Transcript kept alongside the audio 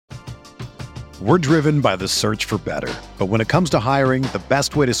We're driven by the search for better. But when it comes to hiring, the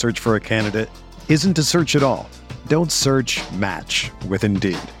best way to search for a candidate isn't to search at all. Don't search, match with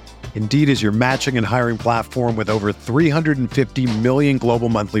Indeed. Indeed is your matching and hiring platform with over 350 million global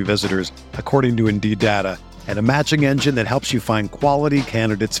monthly visitors, according to Indeed data, and a matching engine that helps you find quality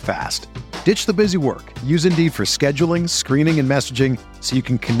candidates fast. Ditch the busy work. Use Indeed for scheduling, screening, and messaging so you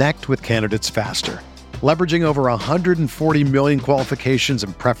can connect with candidates faster. Leveraging over 140 million qualifications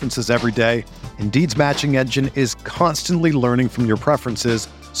and preferences every day, Indeed's matching engine is constantly learning from your preferences,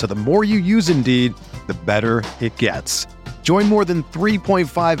 so the more you use Indeed, the better it gets. Join more than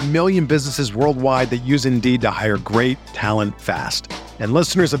 3.5 million businesses worldwide that use Indeed to hire great talent fast. And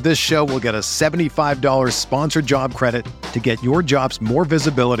listeners of this show will get a $75 sponsored job credit to get your jobs more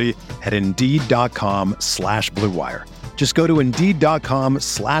visibility at Indeed.com/Blue Wire. Just go to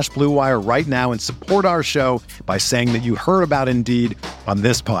Indeed.com/Blue Wire right now and support our show by saying that you heard about Indeed on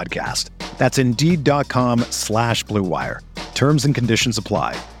this podcast. That's Indeed.com/Blue Wire. Terms and conditions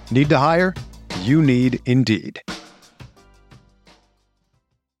apply. Need to hire? You need Indeed.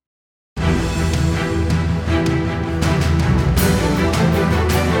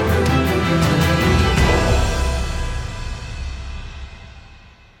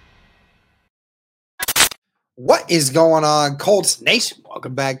 What is going on, Colts Nation?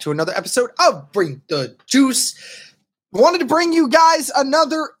 Welcome back to another episode of Bring the Juice. Wanted to bring you guys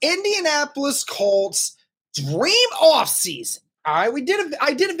another Indianapolis Colts dream offseason. All right,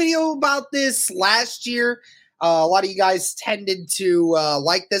 I did a video about this last year. A lot of you guys tended to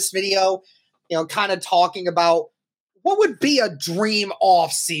like this video, kind of talking about what would be a dream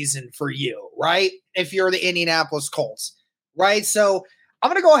offseason for you, right? If you're the Indianapolis Colts, right? So I'm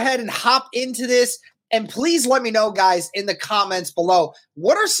going to go ahead and hop into this. And please let me know, guys, in the comments below,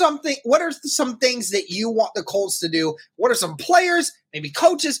 what are some things that you want the Colts to do? What are some players, maybe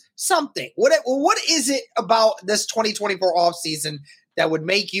coaches, something? What is it about this 2024 offseason that would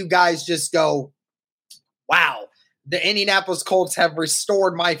make you guys just go, wow, the Indianapolis Colts have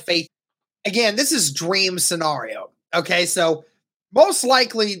restored my faith? Again, this is dream scenario, okay? So most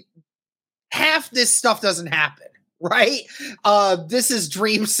likely half this stuff doesn't happen. Right? This is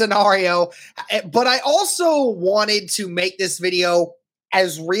dream scenario, but I also wanted to make this video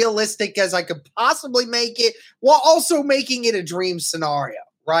as realistic as I could possibly make it while also making it a dream scenario,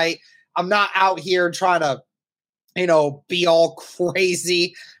 right? I'm not out here trying to, be all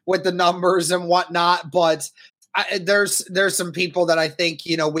crazy with the numbers and whatnot, but there's some people that I think,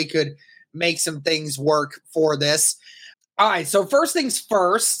 we could make some things work for this. All right. So first things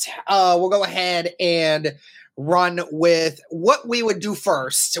first, we'll go ahead and run with what we would do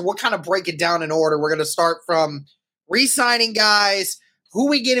first. So we'll kind of break it down in order. We're going to start from re-signing guys, who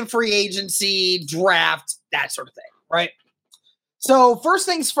we get in free agency, draft, that sort of thing, right? So first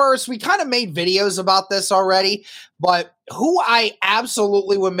things first, we kind of made videos about this already, but who I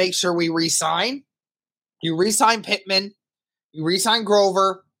absolutely would make sure we re-sign. You re-sign Pittman, you re-sign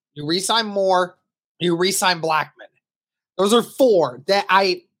Grover, you re-sign Moore, you re-sign Blackman. Those are four that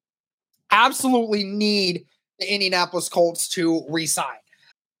I absolutely need the Indianapolis Colts to re-sign.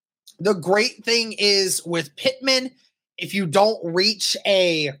 The great thing is with Pittman, if you don't reach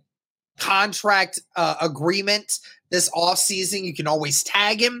a contract agreement this offseason, you can always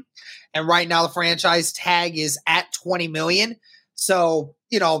tag him. And right now the franchise tag is at $20 million. So,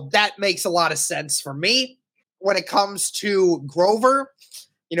 that makes a lot of sense for me. When it comes to Grover,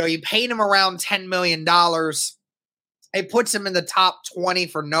 you paid him around $10 million. It puts him in the top 20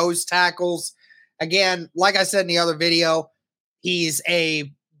 for nose tackles. Again, like I said in the other video, he's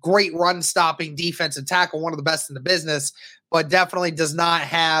a great run-stopping defensive tackle, one of the best in the business, but definitely does not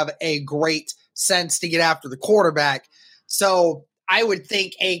have a great sense to get after the quarterback. So I would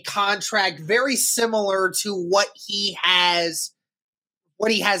think a contract very similar to what he has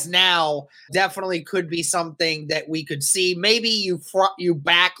now definitely could be something that we could see. Maybe you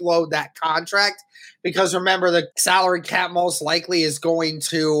backload that contract because remember the salary cap most likely is going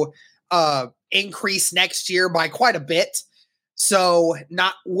to increase next year by quite a bit. So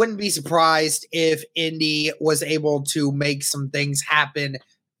wouldn't be surprised if Indy was able to make some things happen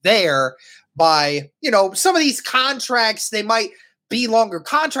there by, some of these contracts, they might be longer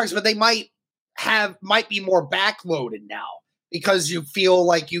contracts, but they might be more backloaded now because you feel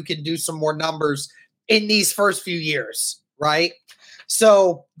like you can do some more numbers in these first few years, right?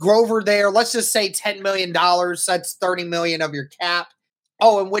 So Grover there, let's just say $10 million. That's $30 million of your cap.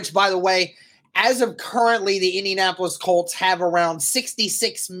 Oh, and which, by the way, as of currently, the Indianapolis Colts have around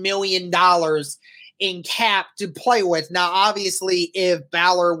 $66 million in cap to play with. Now, obviously, if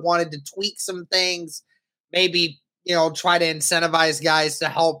Ballard wanted to tweak some things, maybe, try to incentivize guys to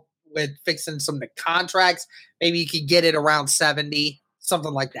help with fixing some of the contracts. Maybe you could get it around 70,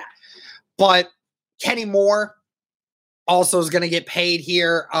 something like that. But Kenny Moore also is going to get paid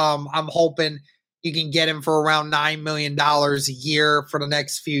here. I'm hoping you can get him for around $9 million a year for the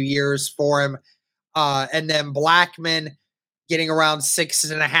next few years for him. And then Blackman getting around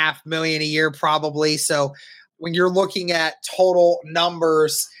 $6.5 million a year probably. So when you're looking at total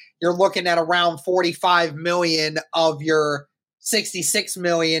numbers, you're looking at around $45 million of your $66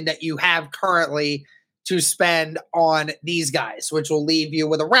 million that you have currently to spend on these guys, which will leave you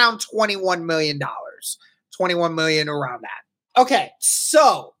with around $21 million. $21 million around that. Okay,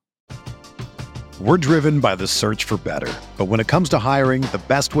 so we're driven by the search for better. But when it comes to hiring, the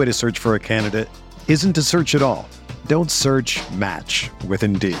best way to search for a candidate isn't to search at all. Don't search, match with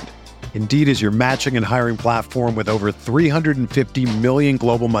Indeed. Indeed is your matching and hiring platform with over 350 million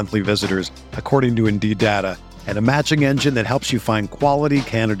global monthly visitors, according to Indeed data, and a matching engine that helps you find quality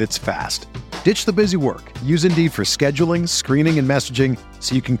candidates fast. Ditch the busy work. Use Indeed for scheduling, screening, and messaging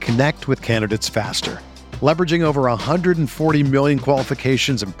so you can connect with candidates faster. Leveraging over 140 million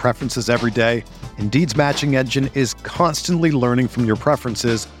qualifications and preferences every day, Indeed's matching engine is constantly learning from your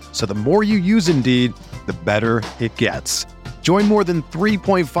preferences, so the more you use Indeed, the better it gets. Join more than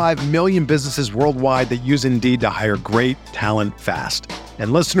 3.5 million businesses worldwide that use Indeed to hire great talent fast.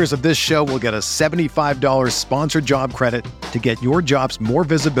 And listeners of this show will get a $75 sponsored job credit to get your jobs more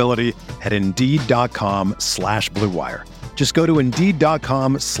visibility at Indeed.com/Blue Wire. Just go to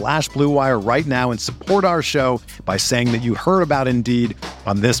Indeed.com/Blue Wire right now and support our show by saying that you heard about Indeed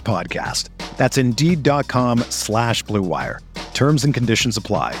on this podcast. That's Indeed.com/Blue Wire. Terms and conditions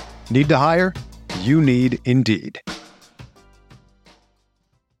apply. Need to hire? You need Indeed.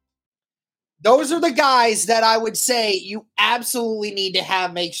 Those are the guys that I would say you absolutely need to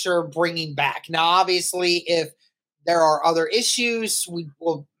make sure bringing back. Now, obviously, if there are other issues, we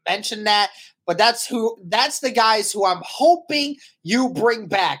will mention that. But that's the guys who I'm hoping you bring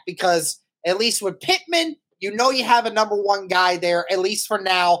back, because at least with Pittman, you know you have a number one guy there, at least for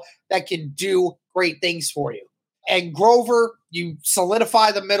now, that can do great things for you. And Grover, you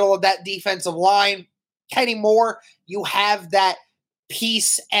solidify the middle of that defensive line. Kenny Moore, you have that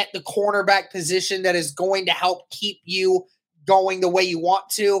piece at the cornerback position that is going to help keep you going the way you want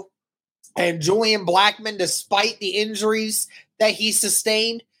to. And Julian Blackman, despite the injuries that he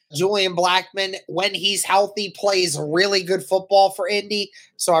sustained, Julian Blackman, when he's healthy, plays really good football for Indy.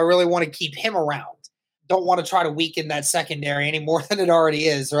 So I really want to keep him around. Don't want to try to weaken that secondary any more than it already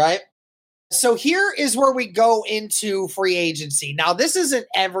is, right? So here is where we go into free agency. Now, this isn't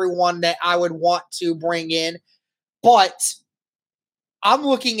everyone that I would want to bring in, but I'm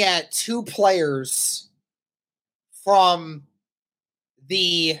looking at two players from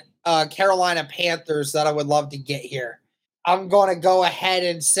the Carolina Panthers that I would love to get here. I'm going to go ahead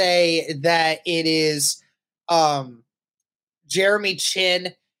and say that it is Jeremy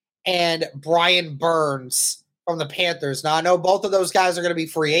Chin and Brian Burns from the Panthers. Now, I know both of those guys are going to be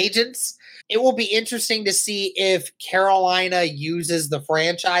free agents. It will be interesting to see if Carolina uses the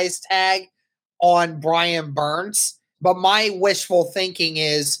franchise tag on Brian Burns. But my wishful thinking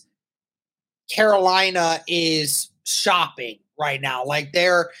is Carolina is shopping right now. Like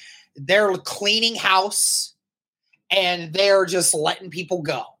they're cleaning house and they're just letting people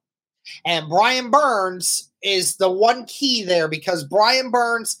go. And Brian Burns is the one key there, because Brian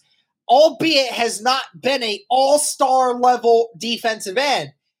Burns, albeit has not been an all-star level defensive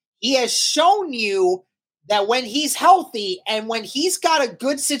end, he has shown you that when he's healthy and when he's got a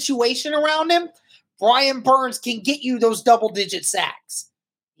good situation around him, Brian Burns can get you those double-digit sacks.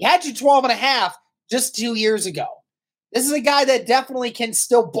 He had you 12.5 just 2 years ago. This is a guy that definitely can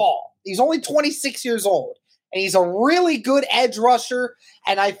still ball. He's only 26 years old, and he's a really good edge rusher,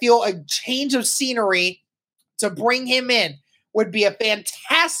 and I feel a change of scenery to bring him in would be a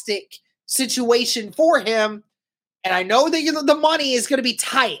fantastic situation for him. And I know that the money is going to be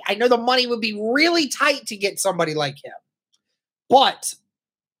tight. I know the money would be really tight to get somebody like him. But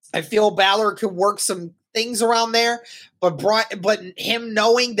I feel Ballard could work some things around there. But him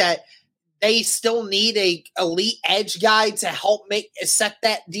knowing that they still need a elite edge guy to help set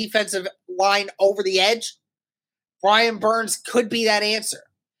that defensive line over the edge, Brian Burns could be that answer.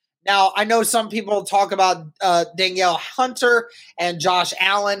 Now, I know some people talk about Danielle Hunter and Josh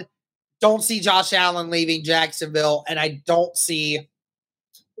Allen. Don't see Josh Allen leaving Jacksonville, and I don't see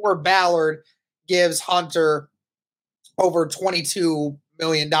where Ballard gives Hunter over $22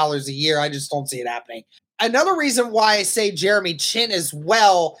 million a year. I just don't see it happening. Another reason why I say Jeremy Chin as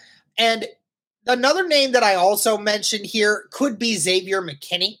well, and another name that I also mentioned here could be Xavier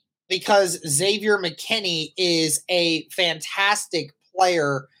McKinney, because Xavier McKinney is a fantastic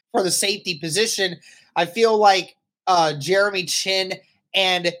player for the safety position. I feel like Jeremy Chin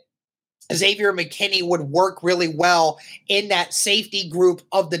and Xavier McKinney would work really well in that safety group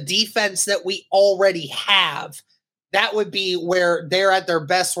of the defense that we already have. That would be where they're at their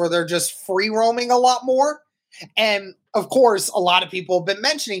best, where they're just free roaming a lot more. And of course, a lot of people have been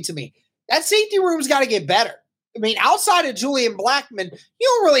mentioning to me that safety room's got to get better. I mean, outside of Julian Blackmon, you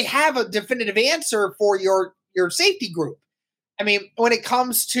don't really have a definitive answer for your safety group. I mean, when it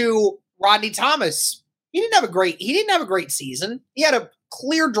comes to Rodney Thomas, he didn't have a great season. He had a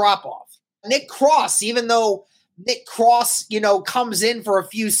clear drop off. Nick Cross, even though Nick Cross, comes in for a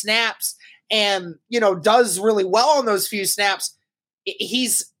few snaps and, does really well on those few snaps,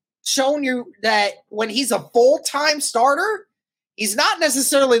 he's shown you that when he's a full-time starter, he's not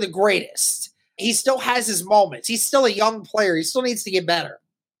necessarily the greatest. He still has his moments. He's still a young player. He still needs to get better.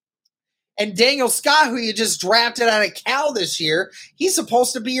 And Daniel Scott, who you just drafted out of Cal this year, he's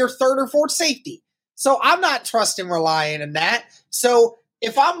supposed to be your third or fourth safety. So I'm not trusting relying on that. So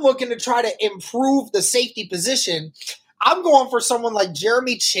if I'm looking to try to improve the safety position, I'm going for someone like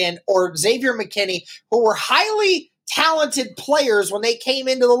Jeremy Chin or Xavier McKinney, who were highly talented players when they came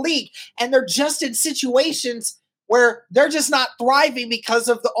into the league, and they're just in situations where they're just not thriving because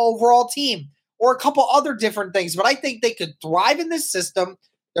of the overall team or a couple other different things. But I think they could thrive in this system.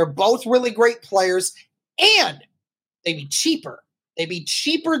 They're both really great players, and they'd be cheaper. They'd be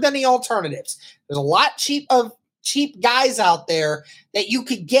cheaper than the alternatives. There's a lot of cheap guys out there that you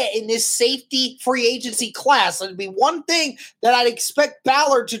could get in this safety free agency class. It'd be one thing that I'd expect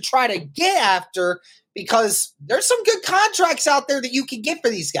Ballard to try to get after, because there's some good contracts out there that you can get for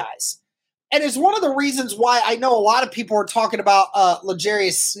these guys. And it's one of the reasons why I know a lot of people are talking about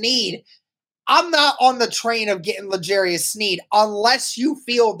L'Jarius Sneed. I'm not on the train of getting L'Jarius Sneed unless you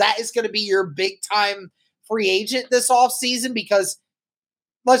feel that is going to be your big-time free agent this offseason, because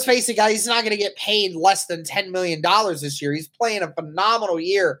let's face it, guys, he's not going to get paid less than $10 million this year. He's playing a phenomenal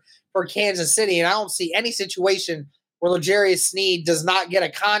year for Kansas City, and I don't see any situation where L'Jarius Sneed does not get a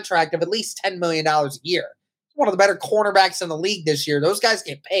contract of at least $10 million a year. He's one of the better cornerbacks in the league this year. Those guys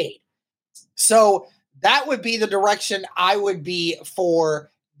get paid. So that would be the direction I would be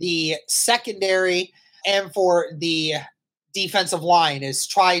for the secondary and for the defensive line, is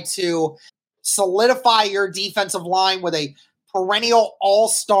try to solidify your defensive line with a perennial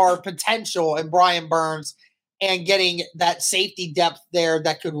all-star potential in Brian Burns, and getting that safety depth there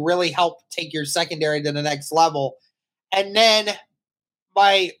that could really help take your secondary to the next level. And then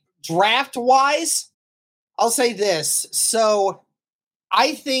by draft-wise, I'll say this. So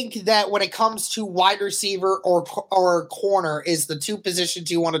I think that when it comes to wide receiver or corner is the two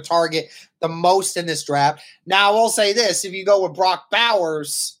positions you want to target the most in this draft. Now, I will say this. If you go with Brock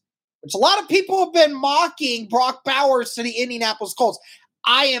Bowers, which a lot of people have been mocking Brock Bowers to the Indianapolis Colts,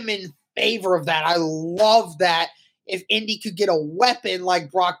 I am in favor of that. I love that if Indy could get a weapon like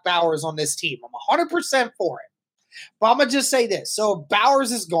Brock Bowers on this team. I'm 100% for it. But I'm going to just say this. So if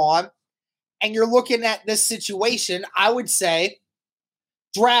Bowers is gone and you're looking at this situation, I would say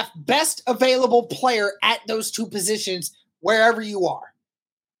draft best available player at those two positions wherever you are.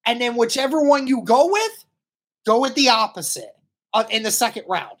 And then whichever one you go with the opposite in the second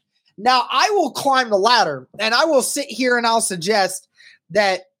round. Now, I will climb the ladder, and I will sit here and I'll suggest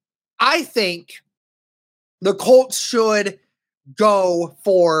that I think the Colts should go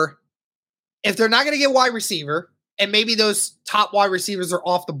for, if they're not going to get wide receiver, and maybe those top wide receivers are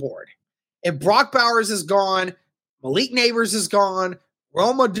off the board. If Brock Bowers is gone, Malik Neighbors is gone,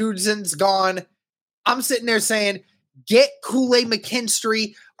 Roma Dudeson's gone, I'm sitting there saying, get Kool-Aid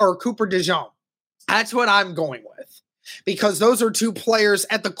McKinstry or Cooper DeJean. That's what I'm going with, because those are two players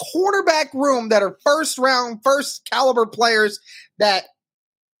at the quarterback room that are first caliber players that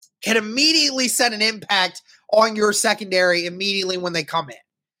can immediately set an impact on your secondary immediately when they come in.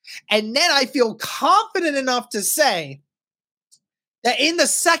 And then I feel confident enough to say that in the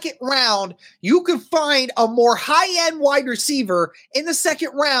second round, you could find a more high-end wide receiver in the second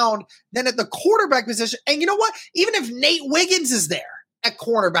round than at the quarterback position. And you know what? Even if Nate Wiggins is there at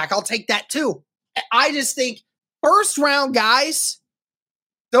cornerback, I'll take that too. I just think first-round guys,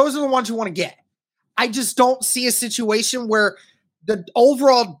 those are the ones you want to get. I just don't see a situation where the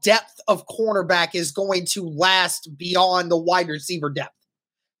overall depth of cornerback is going to last beyond the wide receiver depth.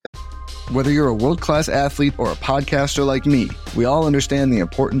 Whether you're a world-class athlete or a podcaster like me, we all understand the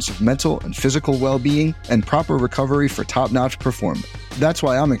importance of mental and physical well-being and proper recovery for top-notch performance. That's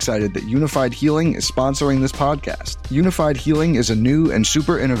why I'm excited that Unified Healing is sponsoring this podcast. Unified Healing is a new and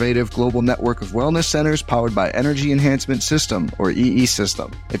super innovative global network of wellness centers powered by Energy Enhancement System, or EE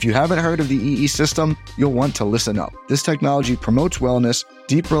System. If you haven't heard of the EE System, you'll want to listen up. This technology promotes wellness,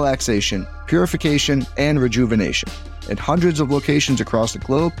 deep relaxation, purification, and rejuvenation. In hundreds of locations across the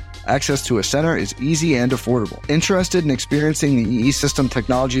globe, access to a center is easy and affordable. Interested in experiencing the EE System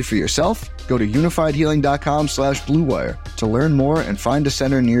technology for yourself? Go to unifiedhealing.com/bluewire to learn more and find a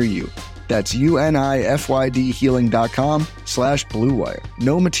center near you. That's unifydhealing.com/bluewire.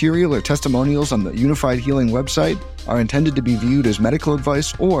 No material or testimonials on the Unified Healing website are intended to be viewed as medical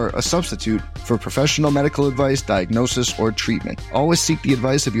advice or a substitute for professional medical advice, diagnosis, or treatment. Always seek the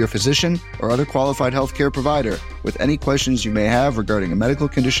advice of your physician or other qualified healthcare provider with any questions you may have regarding a medical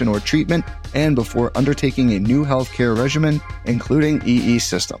condition or treatment and before undertaking a new healthcare regimen, including EE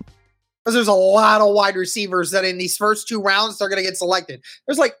System. Because there's a lot of wide receivers that in these first 2 rounds, they're going to get selected.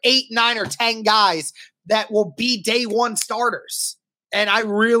 There's like 8, 9, or 10 guys that will be day one starters. And I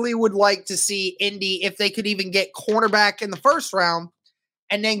really would like to see Indy, if they could even get cornerback in the first round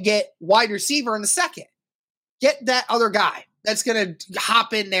and then get wide receiver in the second. Get that other guy that's going to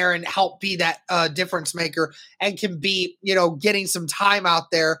hop in there and help be that difference maker and can be, getting some time out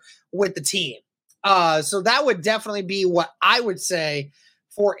there with the team. So that would definitely be what I would say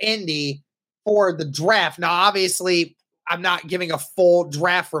for Indy for the draft. Now, obviously, I'm not giving a full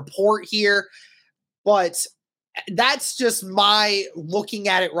draft report here, but that's just my looking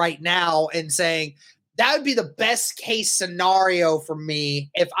at it right now and saying that would be the best case scenario for me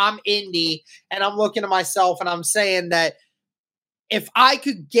if I'm Indy and I'm looking at myself and I'm saying that if I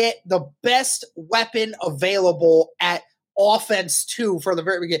could get the best weapon available at offense 2 for the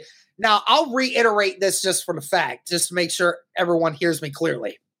very beginning. Now, I'll reiterate this just for the fact, just to make sure everyone hears me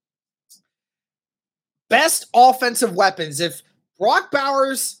clearly. Best offensive weapons. If Brock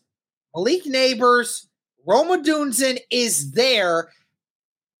Bowers, Malik Neighbors, Roma Dunzen is there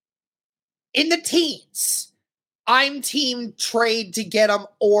in the teens, I'm team trade to get them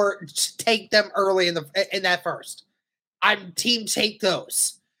or take them early in that first. I'm team take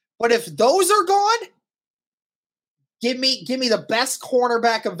those. But if those are gone, Give me the best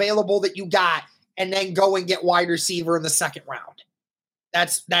cornerback available that you got, and then go and get wide receiver in the second round.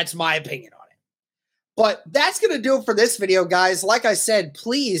 That's my opinion on it. But that's going to do it for this video, guys. Like I said,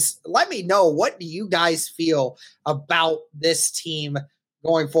 please let me know, what do you guys feel about this team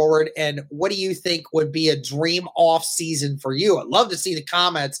going forward, and what do you think would be a dream off season for you? I'd love to see the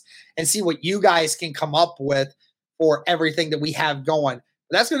comments and see what you guys can come up with for everything that we have going.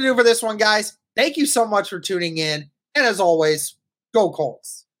 But that's going to do it for this one, guys. Thank you so much for tuning in. And as always, go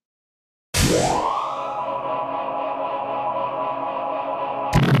Colts.